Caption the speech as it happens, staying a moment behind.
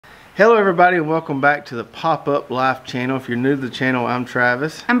Hello everybody and welcome back to the Pop-Up Life channel. If you're new to the channel, I'm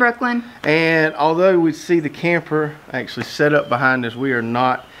Travis. I'm Brooklyn. And although we see the camper actually set up behind us, we are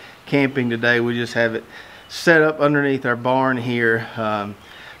not camping today. We just have it set up underneath our barn here.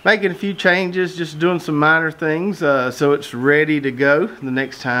 Making a few changes, just doing some minor things so it's ready to go the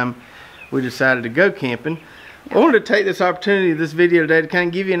next time we decided to go camping. I wanted to take this opportunity, this video today, to kind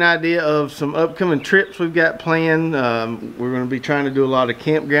of give you an idea of some upcoming trips we've got planned. We're going to be trying to do a lot of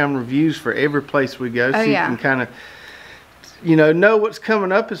campground reviews for every place we go, so you can kind of, know what's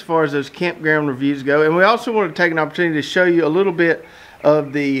coming up as far as those campground reviews go. And we also want to take an opportunity to show you a little bit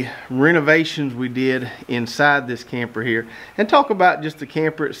of the renovations we did inside this camper here, and talk about just the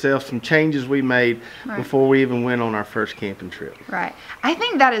camper itself, some changes we made before we even went on our first camping trip. Right. I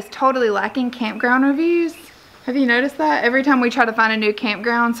think that is totally lacking campground reviews. Have you noticed that? Every time we try to find a new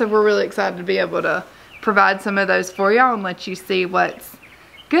campground, so we're really excited to be able to provide some of those for y'all and let you see what's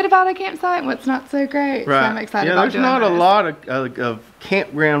good about a campsite and what's not so great. Right. So I'm excited about doing there's not those. a lot of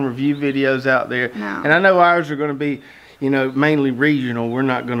campground review videos out there. No. And I know ours are going to be, mainly regional. We're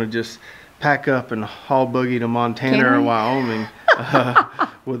not going to just pack up and haul buggy to Montana or Wyoming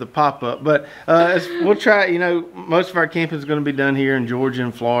with a pop-up. But we'll try, most of our camping is going to be done here in Georgia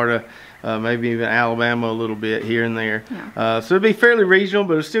and Florida. Maybe even Alabama a little bit here and there. Yeah. So it'll be fairly regional,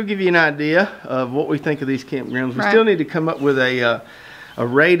 but it'll still give you an idea of what we think of these campgrounds. We still need to come up with a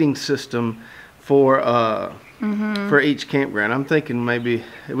rating system for each campground. I'm thinking maybe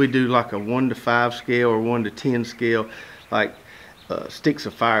we do like a 1 to 5 scale or 1 to 10 scale, like sticks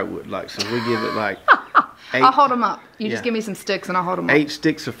of firewood. Like, so we give it like 8. I'll hold them up. You just give me some sticks and I'll hold them up. 8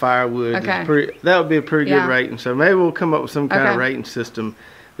 sticks of firewood. Okay. That would be a pretty good rating. So maybe we'll come up with some kind of rating system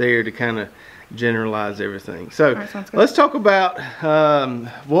there to kind of generalize everything. So let's talk about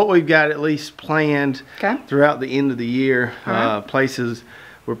what we've got at least planned throughout the end of the year. Places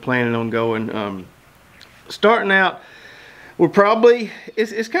we're planning on going. Starting out, we're probably,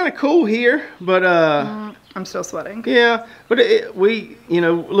 it's kind of cool here, but I'm still sweating. Yeah, but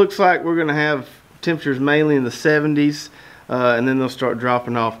looks like we're gonna have temperatures mainly in the 70s, and then they'll start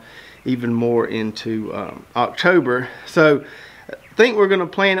dropping off even more into October. So I think we're going to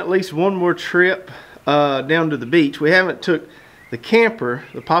plan at least one more trip down to the beach. We haven't took the camper,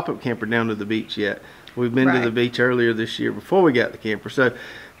 the pop-up camper, down to the beach yet. We've been to the beach earlier this year before we got the camper. So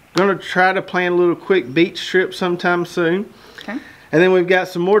going to try to plan a little quick beach trip sometime soon. Okay. And then we've got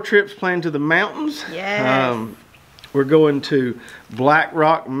some more trips planned to the mountains. Yes. We're going to Black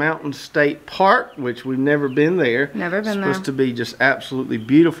Rock Mountain State Park, which we've never been there. Never been there. It's supposed to be just absolutely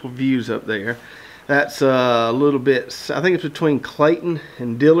beautiful views up there. That's a little bit, I think it's between Clayton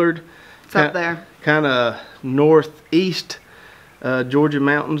and Dillard. It's up there. Kind of northeast Georgia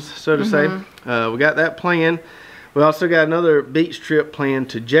mountains, so to say. We got that planned. We also got another beach trip planned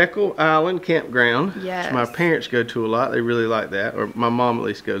to Jekyll Island Campground. Yes. Which my parents go to a lot. They really like that. Or my mom at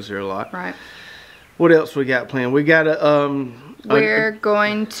least goes there a lot. Right. What else we got planned? We got we're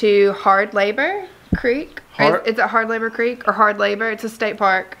going to Hard Labor Creek. Is it Hard Labor Creek or Hard Labor? It's a state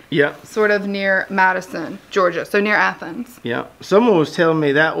park. Yeah. Sort of near Madison, Georgia. So near Athens. Yeah. Someone was telling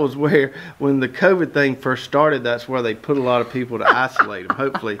me that was where, when the COVID thing first started, that's where they put a lot of people to isolate them.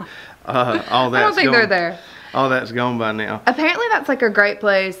 Hopefully, all that's I don't think they're there. All that's gone by now. Apparently, that's like a great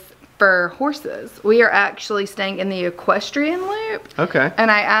place for horses. We are actually staying in the equestrian loop. Okay.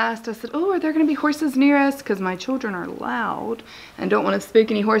 And I said, oh, are there going to be horses near us? Because my children are loud and don't want to spook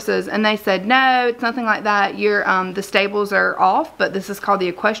any horses. And they said, no, it's nothing like that. The stables are off, but this is called the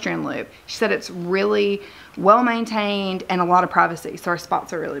equestrian loop. She said it's really well maintained and a lot of privacy. So our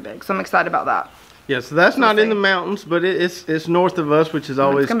spots are really big. So I'm excited about that. Yeah, so that's not in the mountains, but it's north of us, which is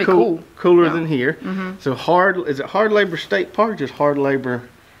always cooler than here. So is it Hard Labor State Park or just Hard Labor?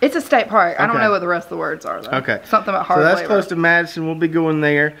 It's a state park. I don't know what the rest of the words are, though. Okay. Something about Hard Labor. So that's close to Madison. We'll be going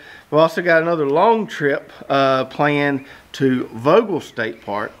there. We've also got another long trip planned to Vogel State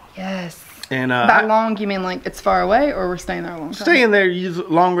Park. Yes. And by long, you mean like it's far away, or we're staying there a long time? Staying there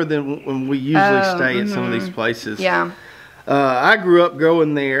longer than when we usually stay at some of these places. Yeah. I grew up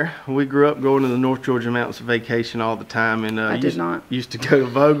going there. We grew up going to the North Georgia mountains for vacation all the time. And I did not. Used to go to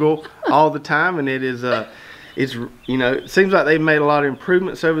Vogel all the time, and it is... it seems like they've made a lot of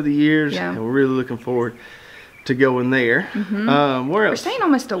improvements over the years, and we're really looking forward to going there. Where else? We're staying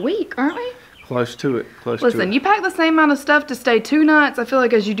almost a week, aren't we? Close to it. Listen, you pack the same amount of stuff to stay 2 nights. I feel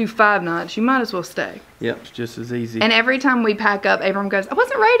like as you do 5 nights, you might as well stay. Yep, it's just as easy. And every time we pack up, Abram goes, I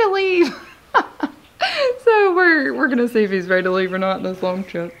wasn't ready to leave. So we're gonna see if he's ready to leave or not in this long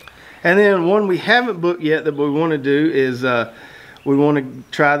trip. And then one we haven't booked yet that we want to do is we want to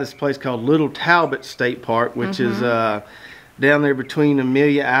try this place called Little Talbot State Park, which is down there between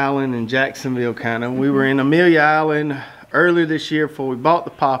Amelia Island and Jacksonville kind of. We were in Amelia Island earlier this year before we bought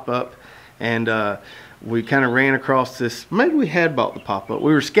the pop-up, and we kind of ran across this, maybe we had bought the pop-up.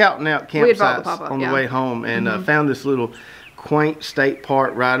 We were scouting out campsites on the way home, and found this little quaint state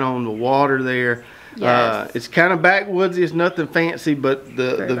park right on the water there. Yes. It's kind of backwoodsy, it's nothing fancy, but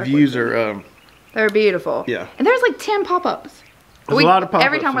the views are they're beautiful. Yeah. And there's like 10 pop-ups. There's a lot of pop-ups.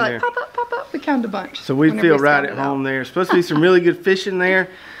 Every time we're like, pop up, we count a bunch. So we feel right at home there. There's supposed to be some really good fishing there.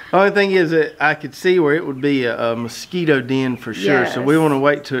 The only thing is that I could see where it would be a mosquito den for sure. Yes. So we want to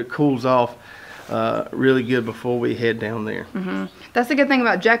wait till it cools off really good before we head down there. That's the good thing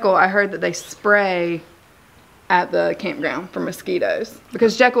about Jekyll. I heard that they spray at the campground for mosquitoes,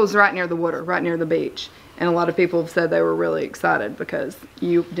 because Jekyll's right near the water, right near the beach. And a lot of people have said they were really excited because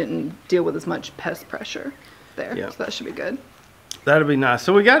you didn't deal with as much pest pressure there. Yep. So that should be good. That'll be nice.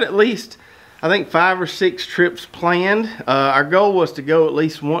 So we got at least, I think, 5 or 6 trips planned. Our goal was to go at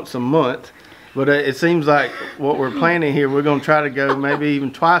least once a month, but it seems like what we're planning here, we're going to try to go maybe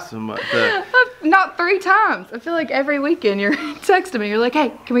even twice a month. Not 3 times. I feel like every weekend you're texting me. You're like,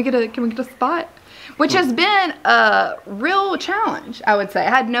 hey, can we get a spot? Which has been a real challenge, I would say. I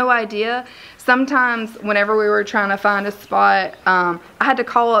had no idea. Sometimes whenever we were trying to find a spot, I had to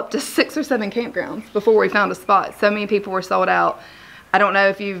call up to 6 or 7 campgrounds before we found a spot. So many people were sold out. I don't know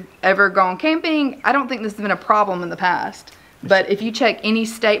if you've ever gone camping. I don't think this has been a problem in the past. But if you check any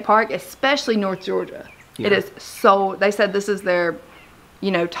state park, especially North Georgia, it is so, they said this is their,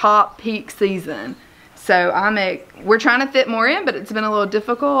 top peak season. So we're trying to fit more in, but it's been a little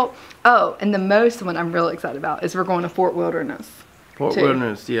difficult. Oh, and the most one I'm really excited about is we're going to Fort Wilderness. Fort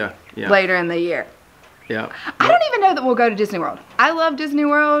Wilderness, yeah. Later in the year. Yeah. I don't even know that we'll go to Disney World. I love Disney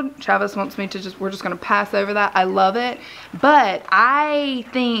World. Travis wants me to we're just going to pass over that. I love it. But I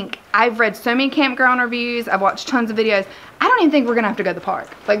think I've read so many campground reviews. I've watched tons of videos. I don't even think we're going to have to go to the park.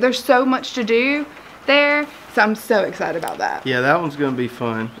 Like, there's so much to do there. So I'm so excited about that. Yeah, that one's going to be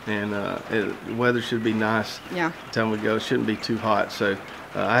fun, and the weather should be nice. Yeah. The time we go, it shouldn't be too hot. So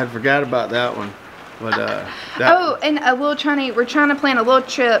I had forgot about that one. But and we're trying to plan a little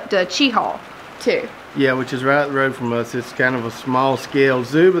trip to Cheehaw too. Yeah, which is right up the road from us. It's kind of a small scale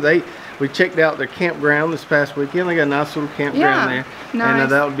zoo, but we checked out their campground this past weekend. They got a nice little campground there. Nice.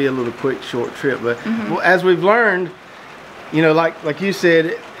 And that would be a little quick, short trip. But well, as we've learned, like you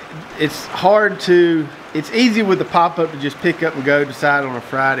said, it's hard to. It's easy with the pop-up to just pick up and go. Decide on a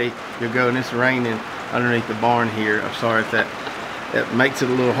Friday you'll go, and it's raining underneath the barn here. I'm sorry if that makes it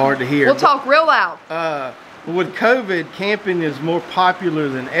a little hard to hear. We'll talk real loud. With COVID, camping is more popular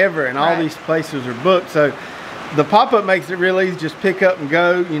than ever, and all these places are booked. So the pop-up makes it real easy. Just pick up and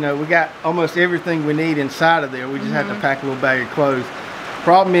go. We got almost everything we need inside of there. We just have to pack a little bag of clothes.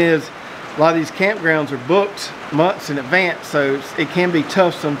 Problem is, a lot of these campgrounds are booked months in advance, so it can be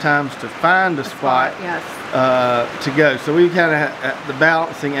tough sometimes to find a spot to go. So we kind of have the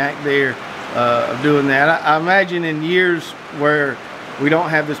balancing act there of doing that. I imagine in years where we don't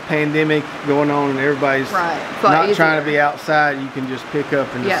have this pandemic going on and everybody's not trying to be outside, you can just pick up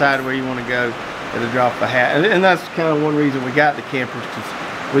and decide where you want to go at the drop of a hat. And that's kind of one reason we got the campers,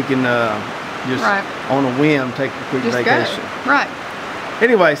 because we can just on a whim take a quick vacation.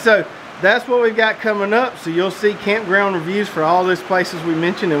 Anyway, so that's what we've got coming up. So you'll see campground reviews for all these places we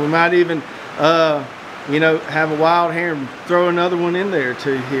mentioned, and we might even have a wild hair and throw another one in there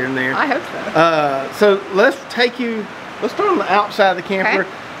too, here and there. I hope so. So let's start on the outside of the camper,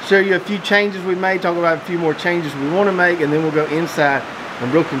 show you a few changes we made, talk about a few more changes we want to make, and then we'll go inside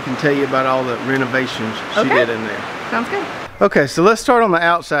and Brooklyn can tell you about all the renovations she did in there. Sounds good. Okay, so let's start on the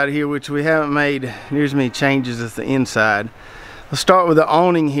outside here, which we haven't made near as many changes as the inside. Let's start with the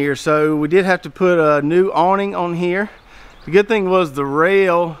awning here. So we did have to put a new awning on here. The good thing was the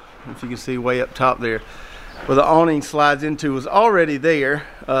rail, if you can see way up top there, where the awning slides into, was already there.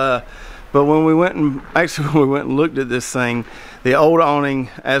 But when we went and looked at this thing, the old awning,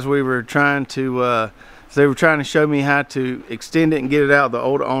 as we were trying to, they were trying to show me how to extend it and get it out, the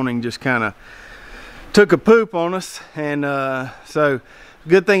old awning just kind of took a poop on us. And so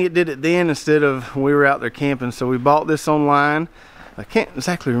good thing it did it then instead of when we were out there camping. So we bought this online. I can't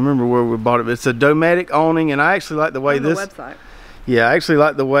exactly remember where we bought it, but it's a Dometic awning, and I actually like the way on the website. Yeah, I actually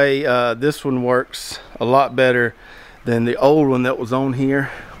like the way this one works a lot better than the old one that was on here.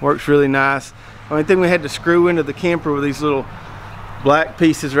 Works really nice. The only thing we had to screw into the camper with these little black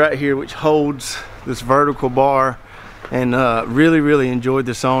pieces right here, which holds this vertical bar, and really enjoyed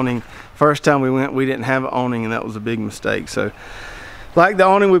this awning. First time we went, we didn't have an awning, and that was a big mistake. So like the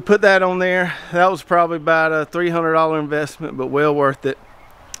awning, we put that on there. That was probably about a $300 investment, but well worth it.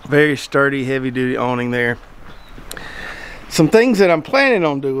 Very sturdy, heavy duty awning there. some things that I'm planning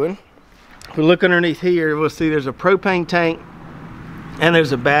on doing. If we look underneath here, we'll see there's a propane tank and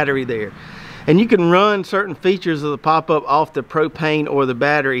there's a battery there. And you can run certain features of the pop-up off the propane or the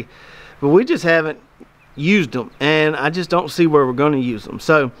battery, but we just haven't used them, and I just don't see where we're going to use them.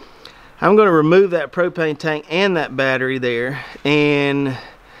 So I'm going to remove that propane tank and that battery there, and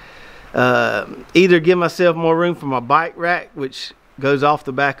either give myself more room for my bike rack, which goes off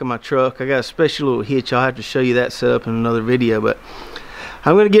the back of my truck. I got a special little hitch. I'll have to show you that setup in another video, but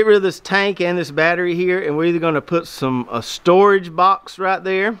I'm going to get rid of this tank and this battery here, and we're either going to put a storage box right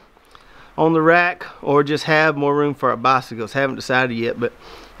there on the rack, or just have more room for our bicycles. Haven't decided yet, but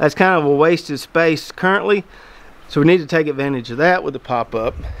that's kind of a wasted space currently, so we need to take advantage of that with the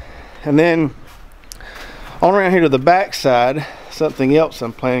pop-up. And then on around here to the back side, something else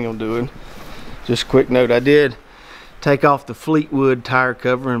I'm planning on doing. Just a quick note, I did take off the Fleetwood tire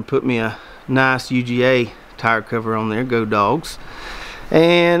cover and put me a nice UGA tire cover on there. Go Dogs.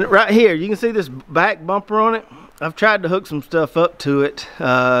 And right here you can see this back bumper on it. I've tried to hook some stuff up to it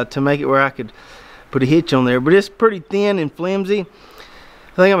to make it where I could put a hitch on there, but it's pretty thin and flimsy.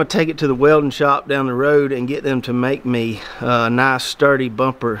 I think I'm gonna take it to the welding shop down the road and get them to make me a nice sturdy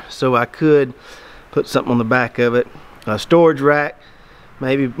bumper so I could put something on the back of it, a storage rack,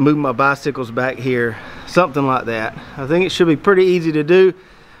 maybe move my bicycles back here, something like that. I think it should be pretty easy to do.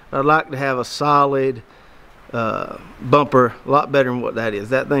 I'd like to have a solid bumper, a lot better than what that is.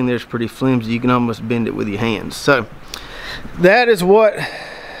 That thing there's pretty flimsy. You can almost bend it with your hands. So that is what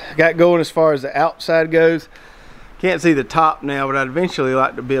I got going as far as the outside goes. Can't see the top now, but I'd eventually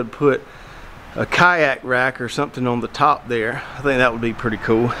like to be able to put a kayak rack or something on the top there. I think that would be pretty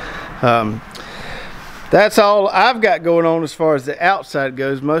cool. That's all I've got going on as far as the outside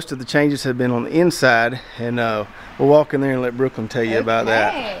goes. Most of the changes have been on the inside, and we'll walk in there and let Brooklyn tell you about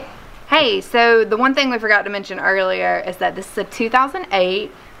that. Hey, so the one thing we forgot to mention earlier is that this is a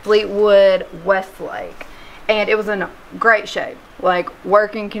 2008 Fleetwood Westlake, and it was in great shape, like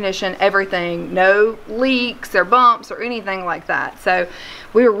working condition, everything, no leaks or bumps or anything like that. So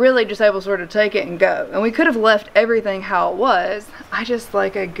we were really just able to sort of take it and go, and we could have left everything how it was. I just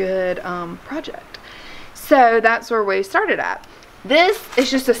like a good project. So that's where we started at. This is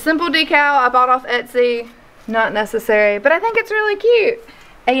just a simple decal I bought off Etsy, not necessary, but I think it's really cute.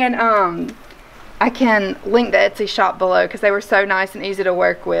 And I can link the Etsy shop below because they were so nice and easy to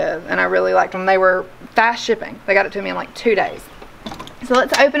work with, and I really liked them. They were fast shipping. They got it to me in like 2 days. So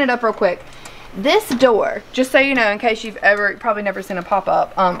let's open it up real quick. This door, just so you know, in case you've probably never seen a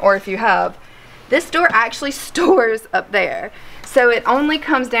pop-up, or if you have, this door actually stores up there. So it only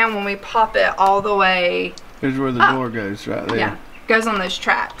comes down when we pop it all the way. Here's where the door goes, right there. Yeah, goes on those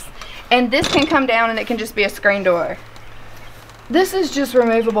tracks. And this can come down and it can just be a screen door. This is just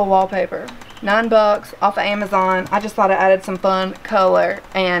removable wallpaper. $9 off of Amazon. I just thought it added some fun color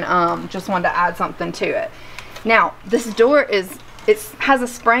and just wanted to add something to it. Now, this door has a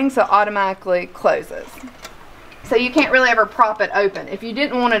spring, so it automatically closes. So you can't really ever prop it open. If you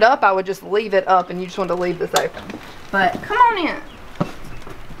didn't want it up, I would just leave it up and you just want to leave this open. But come on in.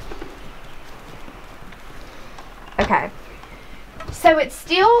 Okay. So it's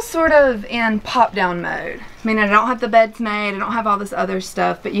still sort of in pop down mode. I mean, I don't have the beds made, I don't have all this other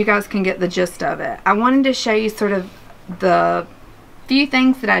stuff, but you guys can get the gist of it. I wanted to show you sort of the few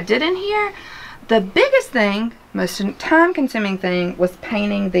things that I did in here. The biggest thing, most time consuming thing, was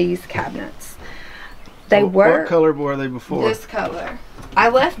painting these cabinets. What color were they before? This color. I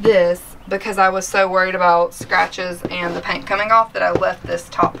left this because I was so worried about scratches and the paint coming off that I left this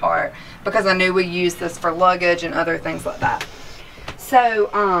top part because I knew we used this for luggage and other things like that. So,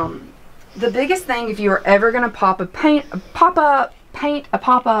 the biggest thing if you were ever going to paint an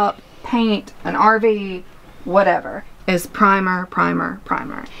RV, whatever, is primer, primer,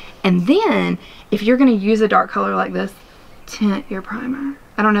 primer. And then, if you're going to use a dark color like this, tint your primer.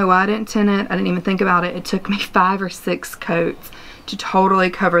 I don't know why I didn't tint it. I didn't even think about it. It took me 5 or 6 coats to totally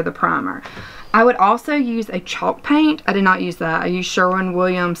cover the primer. I would also use a chalk paint. I did not use that. I used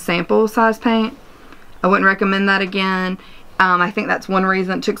Sherwin-Williams sample size paint. I wouldn't recommend that again. I think that's one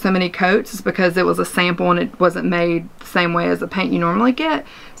reason it took so many coats, is because it was a sample and it wasn't made the same way as the paint you normally get.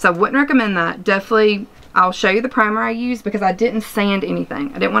 So I wouldn't recommend that. Definitely, I'll show you the primer I used because I didn't sand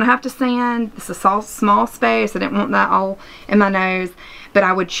anything. I didn't want to have to sand. It's a small space. I didn't want that all in my nose. But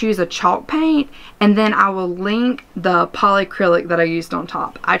I would choose a chalk paint, and then I will link the polyacrylic that I used on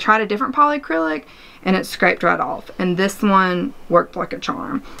top. I tried a different polyacrylic and it scraped right off, and this one worked like a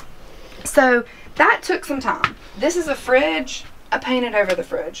charm. So that took some time. This is a fridge. I painted over the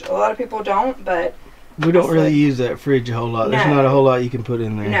fridge. A lot of people don't, but We don't really use that fridge a whole lot. There's not a whole lot you can put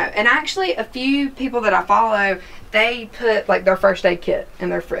in there. No, and actually a few people that I follow, they put like their first aid kit in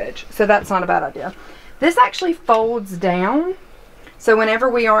their fridge. So that's not a bad idea. This actually folds down. So whenever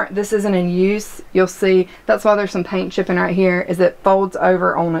this isn't in use, you'll see, that's why there's some paint chipping right here, is it folds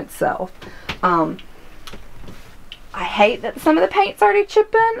over on itself. I hate that some of the paint's already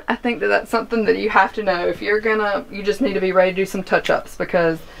chipping. I think that that's something that you have to know. If you're gonna, you just need to be ready to do some touch-ups,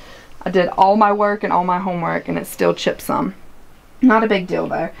 because I did all my work and all my homework and it still chipped some. Not a big deal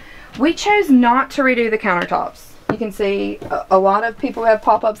though. We chose not to redo the countertops. You can see a lot of people who have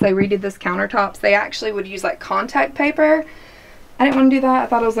pop-ups, they redid this countertops. They actually would use like contact paper. I didn't want to do that. I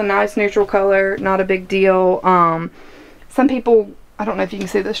thought it was a nice neutral color, not a big deal. Some people, I don't know if you can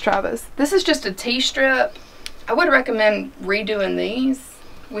see this, Travis. This is just a T-strip. I would recommend redoing these.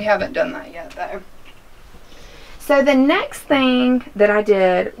 We haven't done that yet though. So the next thing that I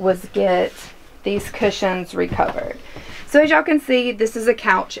did was get these cushions recovered. So as y'all can see, this is a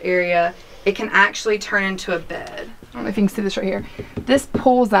couch area. It can actually turn into a bed. I don't know if you can see this right here. This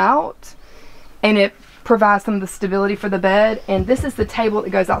pulls out and it provides some of the stability for the bed, and this is the table that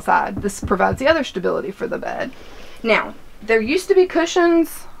goes outside. This provides the other stability for the bed. Now, there used to be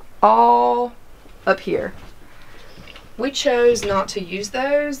cushions all up here. We chose not to use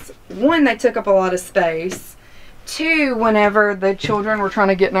those. One, they took up a lot of space. Two, whenever the children were trying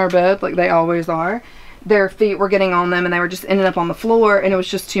to get in our bed, like they always are, their feet were getting on them and they were just ending up on the floor, and it was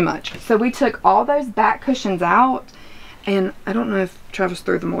just too much. So we took all those back cushions out, and I don't know if Travis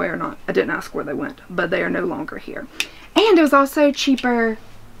threw them away or not. I didn't ask where they went, but they are no longer here. And it was also cheaper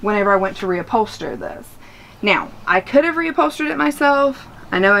whenever I went to reupholster this. Now, I could have reupholstered it myself.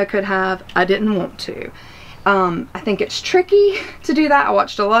 I know I could have. I didn't want to. I think it's tricky to do that. I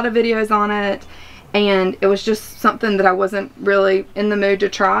watched a lot of videos on it, and it was just something that I wasn't really in the mood to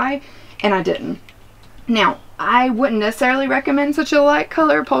try, and I didn't. Now, I wouldn't necessarily recommend such a light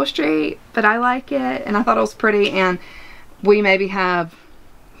color upholstery, but I like it, and I thought it was pretty, and we maybe have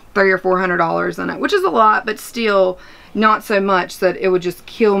 $300 or $400 in it, which is a lot, but still not so much that it would just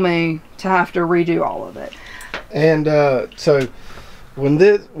kill me to have to redo all of it. And so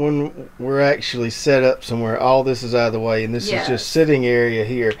when we're actually set up somewhere, all this is out of the way, and this is just sitting area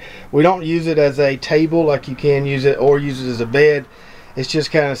here. We don't use it as a table like you can use it, or use it as a bed. It's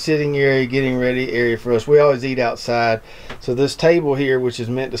just kind of sitting area, getting ready area for us. We always eat outside, so this table here, which is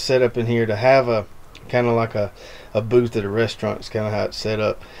meant to set up in here to have a kind of like a booth at a restaurant, is kind of how it's set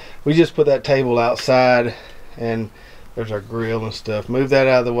up. We just put that table outside, and there's our grill and stuff. Move that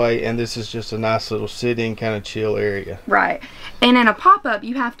out of the way, and this is just a nice little sitting kind of chill area. Right. And in a pop-up,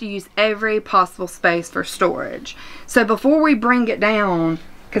 you have to use every possible space for storage. So before we bring it down,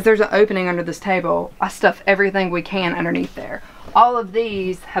 because there's an opening under this table, I stuff everything we can underneath there. All of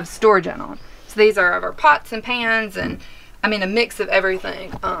these have storage in them. So these are our pots and pans, and I mean a mix of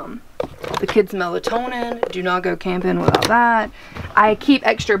everything. The kids' melatonin, do not go camping without that. I keep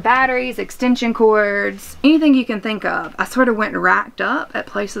extra batteries, extension cords, anything you can think of. I sort of went and racked up at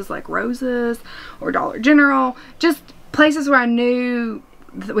places like Rose's or Dollar General, just places where I knew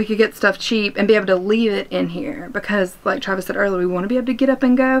that we could get stuff cheap and be able to leave it in here, because like Travis said earlier, we want to be able to get up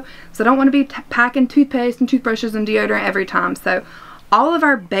and go. So I don't want to be packing toothpaste and toothbrushes and deodorant every time. So all of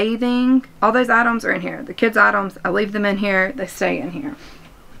our bathing, all those items are in here. The kids' items, I leave them in here. They stay in here.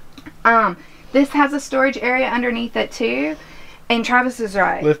 This has a storage area underneath it too. And Travis is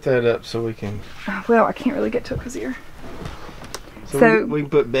right. Lift that up so we can. Well, I can't really get to it because here. So we can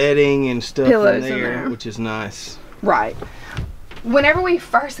put bedding and stuff in there, which is nice. Right. Whenever we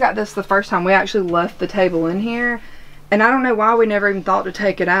first got this the first time, we actually left the table in here. And I don't know why we never even thought to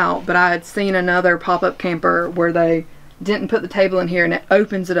take it out, but I had seen another pop-up camper where they didn't put the table in here, and it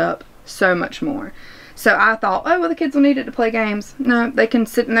opens it up so much more. So I thought, oh, well, the kids will need it to play games. No, they can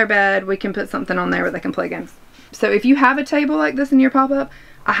sit in their bed. We can put something on there where they can play games. So if you have a table like this in your pop-up,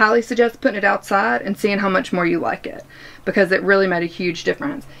 I highly suggest putting it outside and seeing how much more you like it, because it really made a huge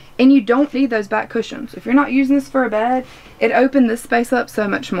difference. And you don't need those back cushions. If you're not using this for a bed, it opened this space up so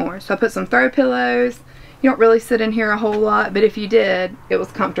much more. So I put some throw pillows. You don't really sit in here a whole lot, but if you did, it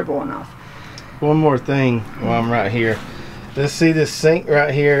was comfortable enough. One more thing while I'm right here. Let's see this sink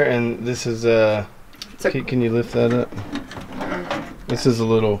right here, and this is can you lift that up? This is a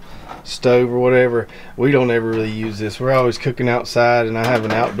little stove or whatever. We don't ever really use this. We're always cooking outside, and I have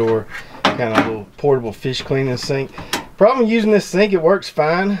an outdoor kind of little portable fish cleaning sink. Problem using this sink, it works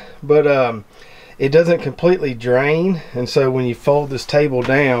fine, but it doesn't completely drain, and so when you fold this table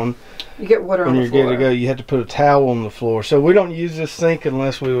down, you get water on the floor. When you're good to go, you have to put a towel on the floor. So we don't use this sink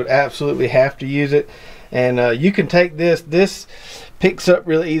unless we would absolutely have to use it. And you can take this picks up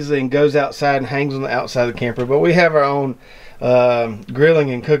really easily and goes outside and hangs on the outside of the camper. But we have our own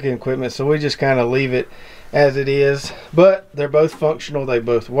grilling and cooking equipment, so we just kind of leave it as it is. But they're both functional, they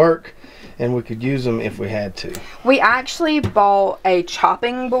both work, and we could use them if we had to. We actually bought a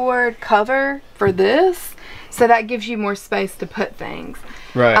chopping board cover for this, so that gives you more space to put things.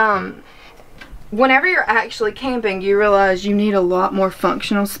 Right. Whenever you're actually camping, you realize you need a lot more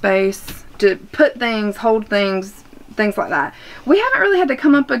functional space to put things, hold things, things like that. We haven't really had to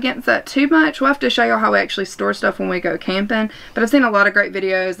come up against that too much. We'll have to show you how we actually store stuff when we go camping. But I've seen a lot of great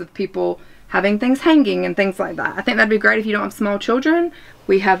videos of people having things hanging and things like that. I think that'd be great if you don't have small children.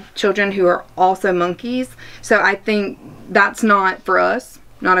 We have children who are also monkeys. So I think that's not, for us,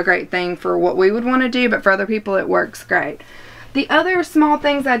 not a great thing for what we would want to do, but for other people it works great. The other small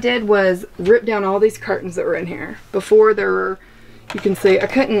things I did was rip down all these curtains that were in here. Before there were, you can see, I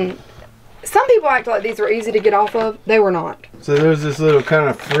couldn't, some people act like these were easy to get off of. They were not. So there's this little kind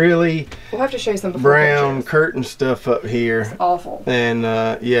of frilly, we'll have to show you some brown pictures. Curtain stuff up here. It's awful. And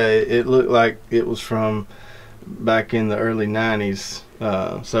yeah, it looked like it was from back in the early 90s.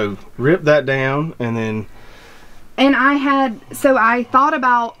 So rip that down, and then... And I thought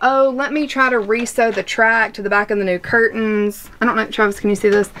about, oh, let me try to re-sew the track to the back of the new curtains. I don't know, Travis, can you see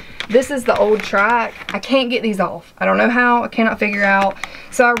this? This is the old track. I can't get these off. I don't know how, I cannot figure out.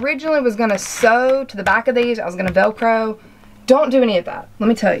 So I originally was gonna sew to the back of these. I was gonna Velcro. Don't do any of that. Let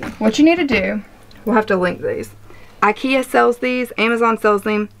me tell you. What you need to do, we'll have to link these. IKEA sells these, Amazon sells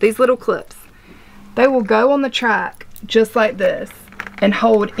them, these little clips. They will go on the track just like this and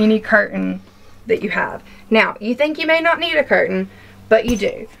hold any curtain that you have. Now, you think you may not need a curtain, but you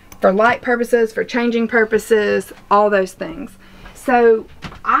do. For light purposes, for changing purposes, all those things. So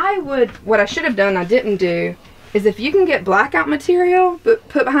what I should have done, I didn't do, is if you can get blackout material, but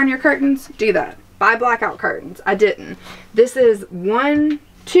put behind your curtains, do that. Buy blackout curtains. I didn't. This is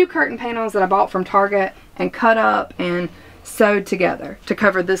two curtain panels that I bought from Target and cut up and sewed together to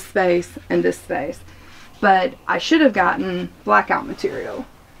cover this space and this space. But I should have gotten blackout material.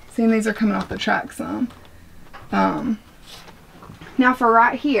 See, these are coming off the track some. Now for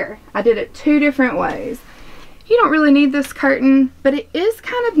right here, I did it two different ways. You don't really need this curtain, but it is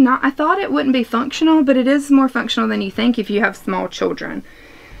kind of not, I thought it wouldn't be functional, but it is more functional than you think if you have small children.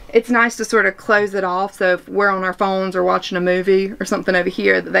 It's nice to sort of close it off, so if we're on our phones or watching a movie or something over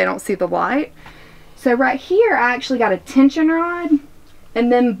here that they don't see the light. So right here, I actually got a tension rod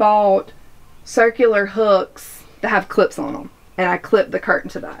and then bought circular hooks that have clips on them. And I clipped the curtain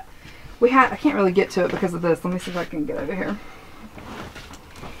to that. I can't really get to it because of this. Let me see if I can get over here.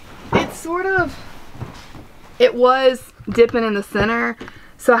 It's sort of, it was dipping in the center,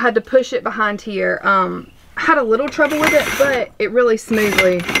 so I had to push it behind here. I had a little trouble with it, but it really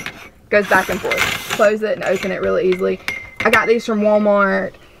smoothly goes back and forth. Close it and open it really easily. I got these from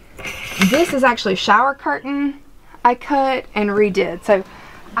Walmart. This is actually a shower curtain I cut and redid. So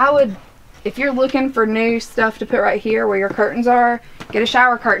I would, if you're looking for new stuff to put right here where your curtains are, get a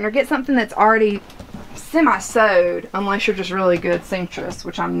shower curtain or get something that's already semi-sewed, unless you're just really good seamstress,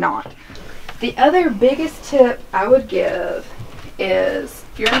 which I'm not. The other biggest tip I would give is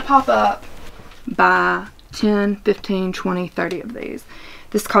if you're gonna pop up, buy 10, 15, 20, 30 of these.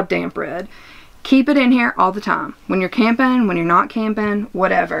 This is called damp red. Keep it in here all the time. When you're camping, when you're not camping,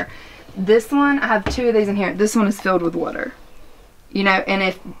 whatever. This one, I have two of these in here. This one is filled with water. You know,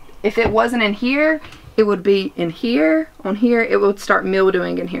 and if it wasn't in here, it would be in here, on here, it would start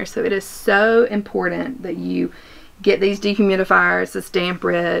mildewing in here. So it is so important that you get these dehumidifiers, this damp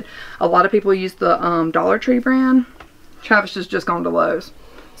red. A lot of people use the Dollar Tree brand. Travis has just gone to Lowe's.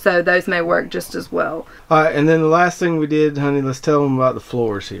 So those may work just as well. Alright, and then the last thing we did, honey, let's tell them about the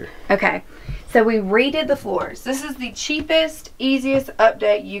floors here. Okay, so we redid the floors. This is the cheapest, easiest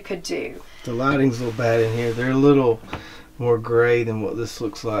update you could do. The lighting's a little bad in here. They're a little more gray than what this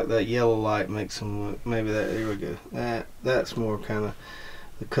looks like. That yellow light makes them look, maybe that, there we go. That's more kind of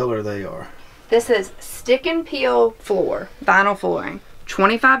the color they are. This is stick and peel floor, vinyl flooring.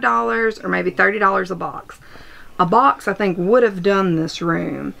 $25 or maybe $30 a box. A box I think would have done this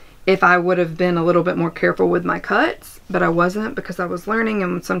room if I would have been a little bit more careful with my cuts, but I wasn't because I was learning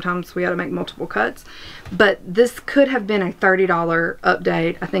and sometimes we had to make multiple cuts. But this could have been a $30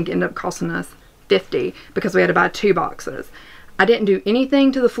 update. I think it ended up costing us $50 because we had to buy 2 boxes. I didn't do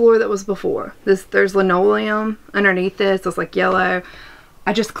anything to the floor that was before. There's linoleum underneath this. It's like yellow.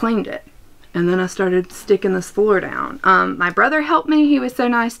 I just cleaned it. And then I started sticking this floor down. My brother helped me. He was so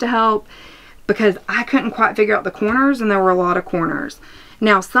nice to help. because I couldn't quite figure out the corners, and there were a lot of corners.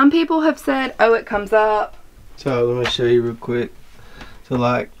 Now, some people have said, oh, it comes up. So let me show you real quick. So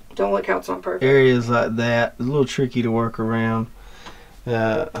like, don't look how it's not perfect. Areas like that, it's a little tricky to work around.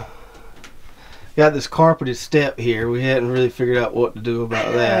 Got this carpeted step here. We hadn't really figured out what to do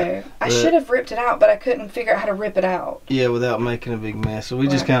about that. I should have ripped it out, but I couldn't figure out how to rip it out. Yeah, without making a big mess. So we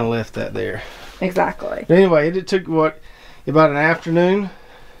just kind of left that there. Exactly. But anyway, it took what, about an afternoon?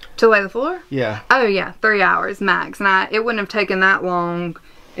 To lay the floor? Yeah. Oh yeah, 3 hours max. And it wouldn't have taken that long,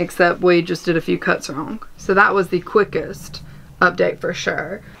 except we just did a few cuts wrong. So that was the quickest update for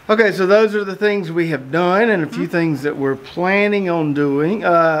sure. Okay, so those are the things we have done and a few things that we're planning on doing.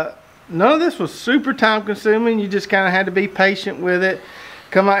 None of this was super time consuming. You just kind of had to be patient with it.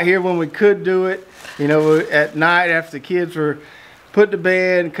 Come out here when we could do it. You know, at night after the kids were put to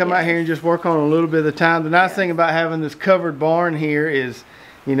bed, and come out here and just work on a little bit of the time. The nice thing about having this covered barn here is,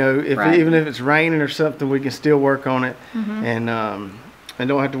 you know, even if it's raining or something, we can still work on it and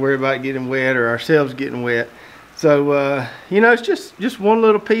don't have to worry about getting wet or ourselves getting wet. So, you know, it's just one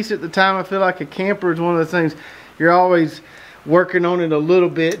little piece at the time. I feel like a camper is one of the things you're always working on it a little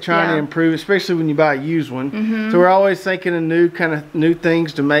bit, trying to improve, especially when you buy a used one. So we're always thinking of new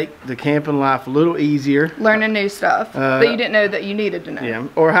things to make the camping life a little easier. Learning new stuff that you didn't know that you needed to know. Yeah,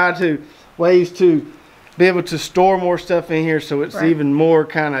 or ways to be able to store more stuff in here so it's even more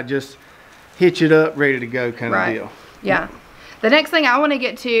kind of just hitch it up, ready to go kind of deal. Yeah. The next thing I want to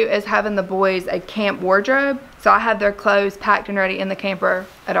get to is having the boys a camp wardrobe. So I have their clothes packed and ready in the camper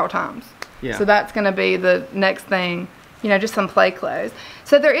at all times. Yeah. So that's going to be the next thing. You know, just some play clothes.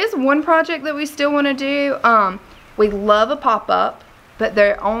 So there is one project that we still want to do. We love a pop-up, but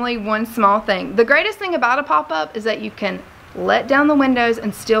there's only one small thing. The greatest thing about a pop-up is that you can let down the windows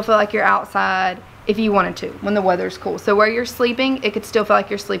and still feel like you're outside if you wanted to, when the weather's cool. So where you're sleeping, it could still feel like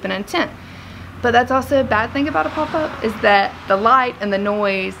you're sleeping in a tent. But that's also a bad thing about a pop-up, is that the light and the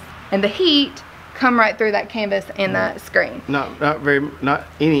noise and the heat come right through that canvas and that screen. Not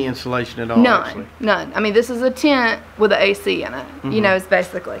any insulation at all. None. I mean, this is a tent with an AC in it. You know, it's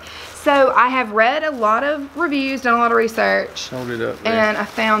basically. So I have read a lot of reviews, done a lot of research. Hold it up there. And I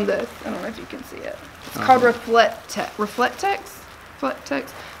found this. I don't know if you can see it. It's called Reflectex.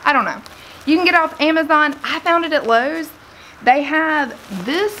 I don't know. You can get it off Amazon. I found it at Lowe's. They have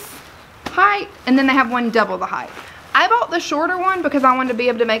this height, and then they have one double the height. I bought the shorter one because I wanted to be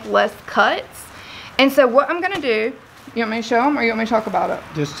able to make less cuts. And so what I'm going to do, you want me to show them or you want me to talk about it?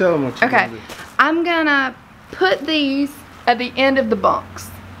 Just tell them what you're going to do. I'm going to put these at the end of the bunks.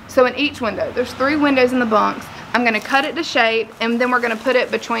 So in each window, there's 3 windows in the bunks. I'm going to cut it to shape, and then we're going to put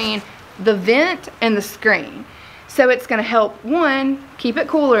it between the vent and the screen. So it's going to help, one, keep it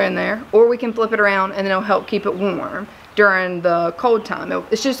cooler in there, or we can flip it around and then it'll help keep it warm during the cold time.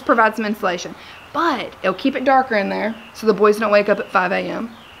 It's just provide some insulation. But it'll keep it darker in there so the boys don't wake up at 5 a.m.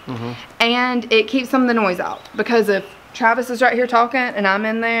 And it keeps some of the noise out, because if Travis is right here talking and I'm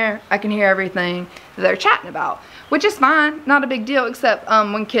in there, I can hear everything that they're chatting about, which is fine, not a big deal, except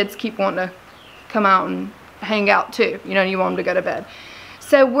when kids keep wanting to come out and hang out too, you know, you want them to go to bed.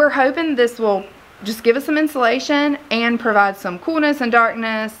 So we're hoping this will just give us some insulation and provide some coolness and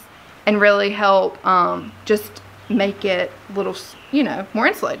darkness and really help just make it a little, you know, more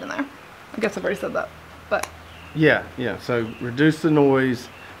insulated in there. I guess I've already said that, but yeah, so reduce the noise,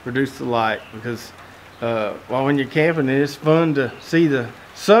 reduce the light, because while when you're camping, it's fun to see the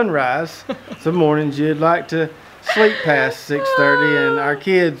sunrise. Some mornings you'd like to sleep past 6:30, and our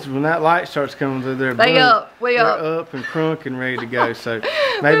kids, when that light starts coming through, they're up and crunk and ready to go. So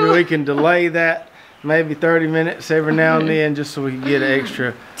maybe we can delay that maybe 30 minutes every now and then, just so we can get an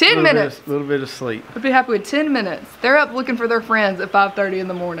extra 10 minutes, little bit of sleep. I'd be happy with 10 minutes. They're up looking for their friends at 5:30 in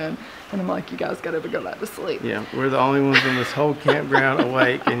the morning. And I'm like, you guys gotta go back to sleep. Yeah, we're the only ones in this whole campground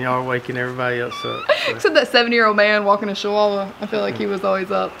awake, and y'all are waking everybody else up. So. Except that 70-year-old man walking a Chihuahua. I feel like he was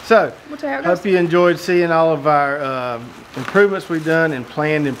always up. So, hope you enjoyed seeing all of our improvements we've done and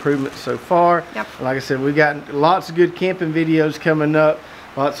planned improvements so far. Yep. Like I said, we got lots of good camping videos coming up.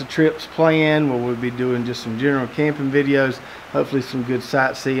 Lots of trips planned where we'll be doing just some general camping videos. Hopefully some good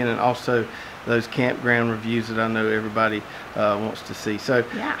sightseeing, and also those campground reviews that I know everybody wants to see. So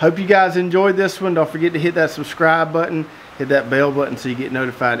hope you guys enjoyed this one. Don't forget to hit that subscribe button, hit that bell button so you get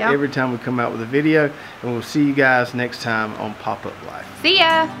notified every time we come out with a video. And we'll see you guys next time on Pop-Up Life. See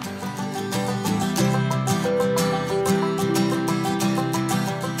ya!